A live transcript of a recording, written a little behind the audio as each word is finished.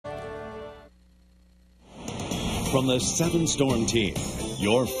From the 7 Storm Team,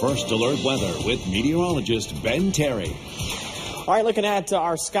 your first alert weather with meteorologist Ben Terry. All right, looking at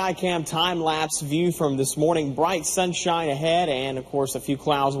our Skycam time-lapse view from this morning. Bright sunshine ahead and, of course, a few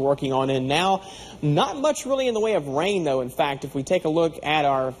clouds working on in now. Not much really in the way of rain, though. In fact, if we take a look at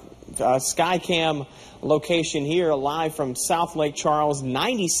our Skycam location here, live from South Lake Charles,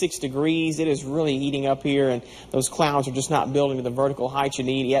 96 degrees. It is really heating up here, and those clouds are just not building to the vertical height you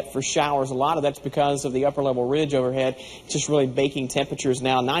need yet for showers. A lot of that's because of the upper level ridge overhead. It's just really baking temperatures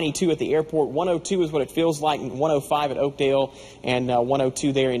now. 92 at the airport, 102 is what it feels like, 105 at Oakdale, and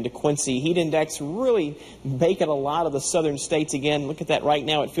 102 there in DeQuincy. Heat index really baking a lot of the southern states again. Look at that right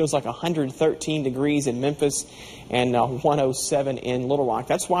now. It feels like 113 degrees in Memphis and 107 in Little Rock.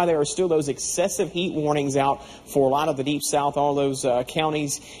 That's why there are still those excessive heat warnings out for a lot of the deep south, all those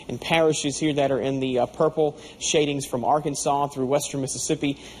counties and parishes here that are in the purple shadings from Arkansas through western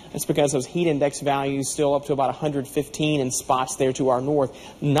Mississippi. That's because those heat index values still up to about 115 in spots there to our north.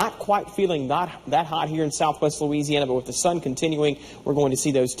 Not quite feeling that hot here in southwest Louisiana, but with the sun continuing, we're going to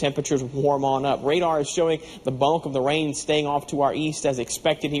see those temperatures warm on up. Radar is showing the bulk of the rain staying off to our east as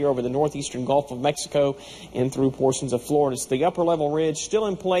expected here over the northeastern Gulf of Mexico and through portions of Florida. So the upper level ridge still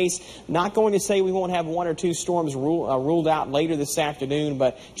in place. Not going to say we won't have 1 or 2 storms ruled out later this afternoon,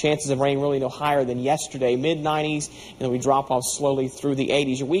 but chances of rain really no higher than yesterday. Mid-90s, and then we drop off slowly through the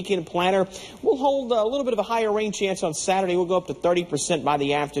 80s. Your weekend planner will hold a little bit of a higher rain chance on Saturday. We'll go up to 30% by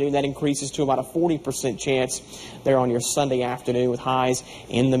the afternoon. That increases to about a 40% chance there on your Sunday afternoon with highs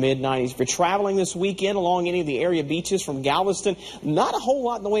in the mid-90s. If you're traveling this weekend along any of the area beaches from Galveston, not a whole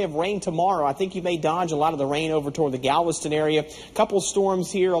lot in the way of rain tomorrow. I think you may dodge a lot of the rain over toward the Galveston area. A couple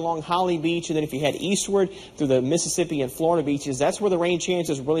storms here along Holly Beach, and then if you head eastward through the Mississippi and Florida beaches, that's where the rain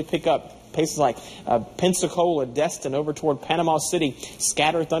chances really pick up. Places like Pensacola, Destin, over toward Panama City,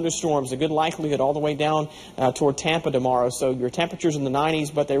 scattered thunderstorms, a good likelihood all the way down toward Tampa tomorrow. So your temperatures in the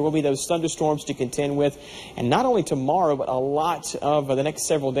 90s, but there will be those thunderstorms to contend with. And not only tomorrow, but a lot of the next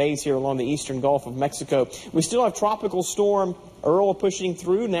several days here along the eastern Gulf of Mexico. We still have Tropical Storm Earl pushing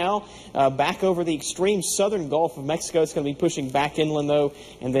through now back over the extreme southern Gulf of Mexico. It's going to be pushing back inland, though,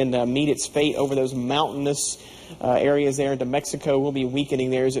 and then meet its fate over those mountainous areas there into Mexico. Will be weakening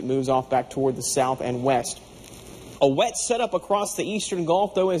there as it moves off back toward the south and west. A wet setup across the eastern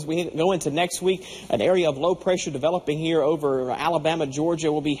Gulf, though, as we go into next week. An area of low pressure developing here over Alabama,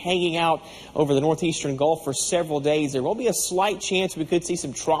 Georgia. Will be hanging out over the northeastern Gulf for several days. There will be a slight chance we could see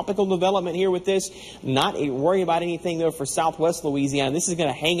some tropical development here with this. Not worry about anything, though, for southwest Louisiana. This is going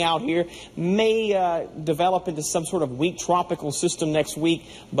to hang out here. May develop into some sort of weak tropical system next week,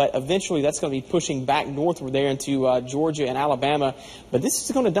 but eventually that's going to be pushing back northward there into Georgia and Alabama. But this is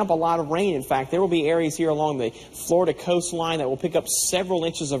going to dump a lot of rain. In fact, there will be areas here along the Florida coastline that will pick up several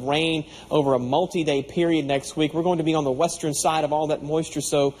inches of rain over a multi-day period next week. We're going to be on the western side of all that moisture,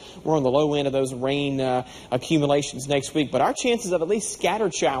 so we're on the low end of those rain accumulations next week. But our chances of at least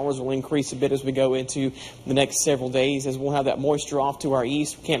scattered showers will increase a bit as we go into the next several days, as we'll have that moisture off to our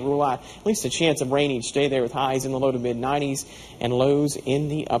east. We can't rule out at least a chance of rain each day there with highs in the low to mid-90s and lows in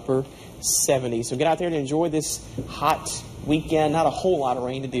the upper 70s. So get out there and enjoy this hot weekend. Not a whole lot of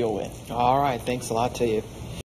rain to deal with. All right. Thanks a lot to you.